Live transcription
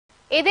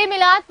ईदे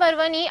मिलाद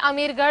पर्वनी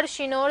अमीरगढ़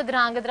शिनोर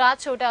ध्रांगध्रा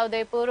छोटा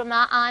उदयपुर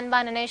में आन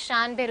बान અને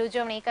શાનભેર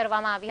ઉજવણી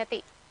કરવામાં આવી હતી।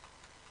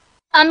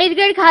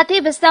 અમીરગઢ ખાતે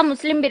વસતા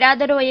મુસ્લિમ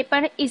બિરાદરોએ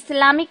પણ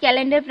ઇસ્લામી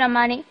કેલેન્ડર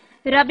પ્રમાણે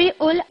રબી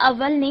ઉલ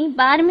અવ્વલની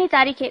 12મી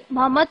તારીખે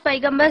મોહમ્મદ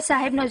પૈગંબર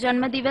સાહેબનો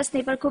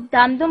જન્મદિવસને પણ ખૂબ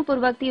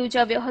ધામધૂમપૂર્વકથી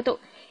ઉજવ્યો હતો।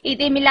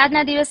 ઈદે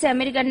મિલાદના દિવસે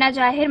અમીરગઢના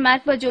જાહેર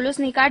માર્ગ પર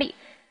જુલુસ નીકાળી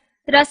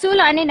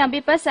રસૂલ અને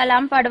નબી પર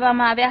સલામ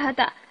પાડવામાં આવ્યા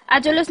હતા।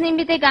 આ જુલુસ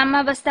નિમિત્તે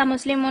ગામમાં વસતા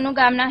મુસ્લિમોનું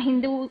ગામના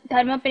હિન્દુ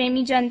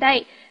ધર્મપ્રેમી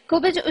જનતાએ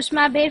ખૂબ જ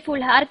ઉષ્માભેર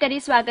ફૂલહાર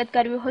કરી સ્વાગત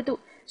કર્યું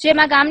હતું,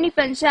 જેમાં ગામની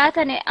પંચાયત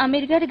અને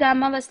અમીરગઢ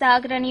ગામમાં વસતા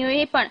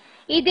અગ્રણીઓએ પણ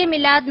ઈદે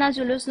મિલાદના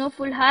જુલુસનો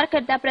ફૂલહાર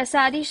કરતા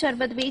પ્રસાદી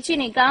શરબત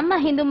વેચીને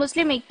ગામમાં હિન્દુ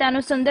મુસ્લિમ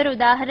એકતાનું સુંદર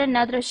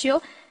ઉદાહરણના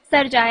દ્રશ્યો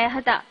સર્જાયા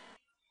હતા।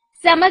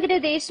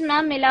 સમગ્ર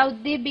દેશમાં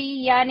મિલાઉદ્દીબી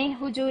યાને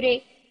હુજૂરે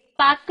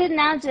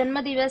પાકના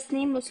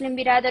જન્મદિવસની મુસ્લિમ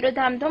બિરાદરો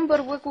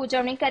ધામધૂમપૂર્વક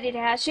ઉજવણી કરી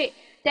રહ્યા છે।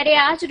 ત્યારે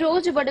આજ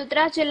રોજ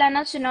વડોદરા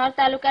જિલ્લાના શિનોર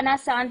તાલુકાના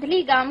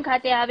સાંધલી ગામ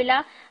ખાતે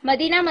આવેલા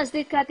મદીના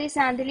મસ્જિદ ખાતે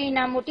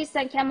સાંધલીના મોટી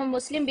સંખ્યામાં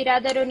મુસ્લિમ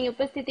બિરાદરોની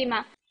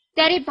ઉપસ્થિતિમાં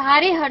ત્યારે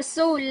ભારે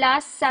હર્ષો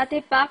ઉલ્લાસ સાથે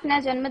પાકના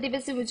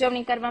જન્મદિવસની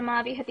ઉજવણી કરવામાં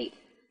આવી હતી।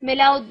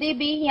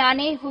 મિલાઉદ્દીબી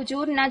યાને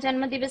હુજૂરના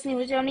જન્મદિવસની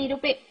ઉજવણી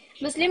રૂપે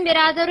મુસ્લિમ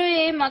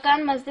બિરાદરોએ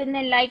મકાન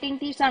મસ્જિદને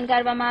લાઇટિંગથી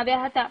શણગારવામાં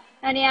આવ્યા હતા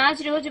અને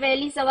આજ રોજ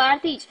વહેલી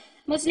સવારથી જ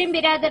મુસ્લિમ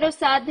બિરાદરો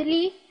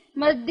સાંધલી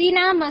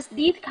મદીના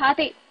મસ્જિદ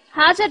ખાતે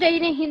હાજર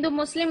રહીને હિન્દુ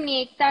મુસ્લિમની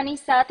એકતાની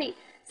સાથે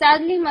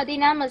સાંધલી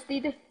મદીના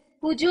મસ્જિદ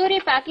હુજૂરે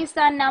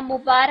પાકિસ્તાનના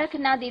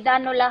મુબારકના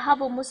દીદારનો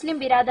લહાવો મુસ્લિમ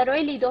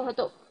બિરાદરોએ લીધો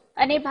હતો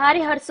અને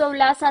ભારે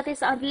હર્ષોલ્લાસ સાથે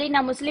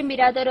સાંધલીના મુસ્લિમ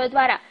બિરાદરો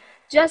દ્વારા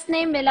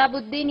જશ્ને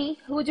મિલાદુદ્દીની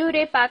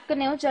હુજૂરે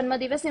પાકનો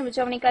જન્મદિવસની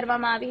ઉજવણી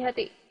કરવામાં આવી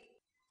હતી।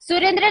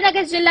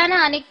 સુરેન્દ્રનગર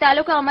જિલ્લાના અનેક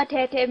તાલુકાઓમાં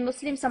ઠેર ઠેર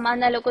મુસ્લિમ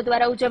સમાજના લોકો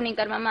દ્વારા ઉજવણી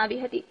કરવામાં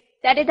આવી હતી।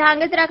 ત્યારે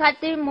ધ્રાંગધ્રા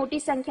ખાતે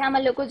મોટી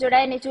સંખ્યામાં લોકો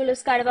જોડાઈને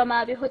જુલુસ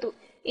કાઢવામાં આવ્યું હતું।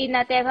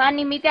 ઈદના તહેવાર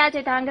નિમિત્તે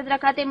આજે ધ્રાંગધ્રા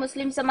ખાતે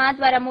મુસ્લિમ સમાજ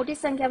દ્વારા મોટી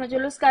સંખ્યામાં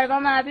જુલુસ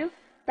કાઢવામાં આવ્યું।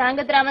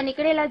 ધ્રાંગધ્રામાં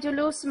નીકળેલા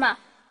જુલુસમાં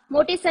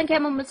મોટી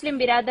સંખ્યામાં મુસ્લિમ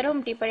બિરાદરો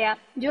ઉમટી પડ્યા।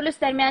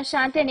 જુલુસ દરમિયાન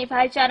શાંતિ અને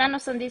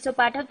ભાઈચારાનો સંદેશો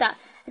પાઠવતા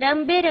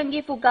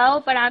રંગબેરંગી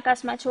ફુગ્ગાઓ પણ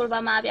આકાશમાં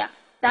છોડવામાં આવ્યા।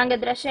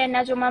 ધ્રાંગધ્રા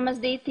શહેરના જુમા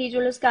મસ્જિદથી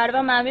જુલુસ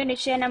કાઢવામાં આવ્યું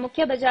અને શહેરના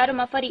મુખ્ય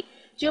બજારોમાં ફરી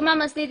જુમા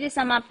મસ્જિદે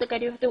સમાપ્ત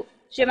કર્યું હતું,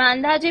 જેમાં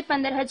અંદાજે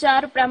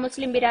 15,000 ઉપરાંત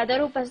મુસ્લિમ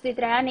બિરાદરો ઉપસ્થિત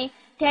રહ્યા અને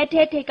ઠેર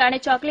ઠેર ઠેકાણે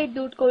ચોકલેટ,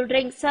 દૂધ, કોલ્ડ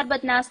ડ્રિંક,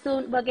 શરબત, નાસ્તો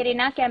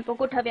વગેરેના કેમ્પો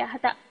ગોઠવ્યા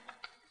હતા।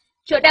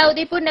 છોટા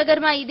ઉદેપુર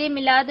નગરમાં ઈદે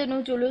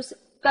મિલાદનું જુલુસ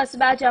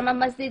કસ્બા જામા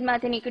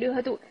મસ્જિદમાંથી નીકળ્યું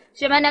હતું,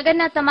 જેમાં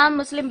નગરના તમામ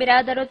મુસ્લિમ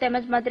બિરાદરો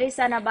તેમજ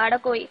મદ્રેસાના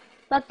બાળકોએ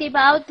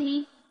ભક્તિભાવથી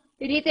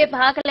રીતે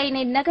ભાગ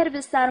લઈને નગર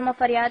વિસ્તારમાં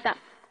ફર્યા હતા।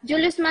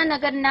 જુલુસમાં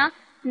નગરના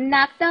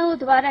નાગતાઓ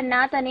દ્વારા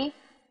નાત અને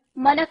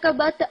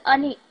મનકબત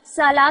અને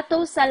સલાતો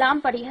સલામ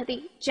પડી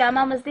હતી।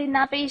 જામા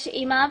મસ્જિદના પેશ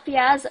ઇમામ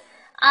ફિયાઝ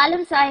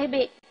આલમ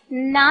સાહેબે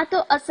નાતો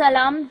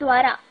અસલામ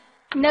દ્વારા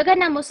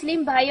નગરના મુસ્લિમ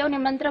ભાઈઓને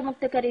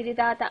મંત્રમુગ્ધ કરી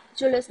દીધા હતા।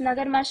 જુલુસ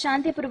નગરમાં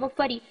શાંતિપૂર્વક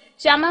ફરી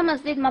જામા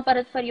મસ્જિદમાં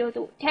પરત ફર્યું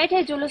હતું। ઠેર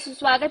ઠેર જુલુસનું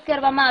સ્વાગત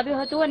કરવામાં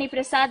આવ્યું હતું અને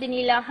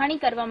પ્રસાદની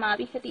લાહણી કરવામાં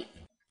આવી હતી।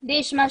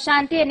 દેશમાં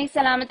શાંતિ અને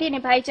સલામતી અને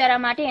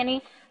ભાઈચારા માટે અને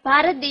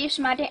ભારત દેશ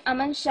માટે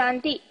અમન,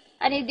 શાંતિ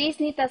અને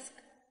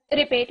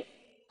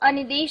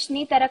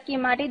દેશની તરક્કી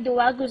માટે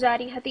દુઆ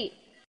ગુજારી હતી।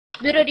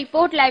 Bureau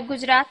report, live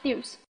Gujarat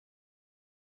news.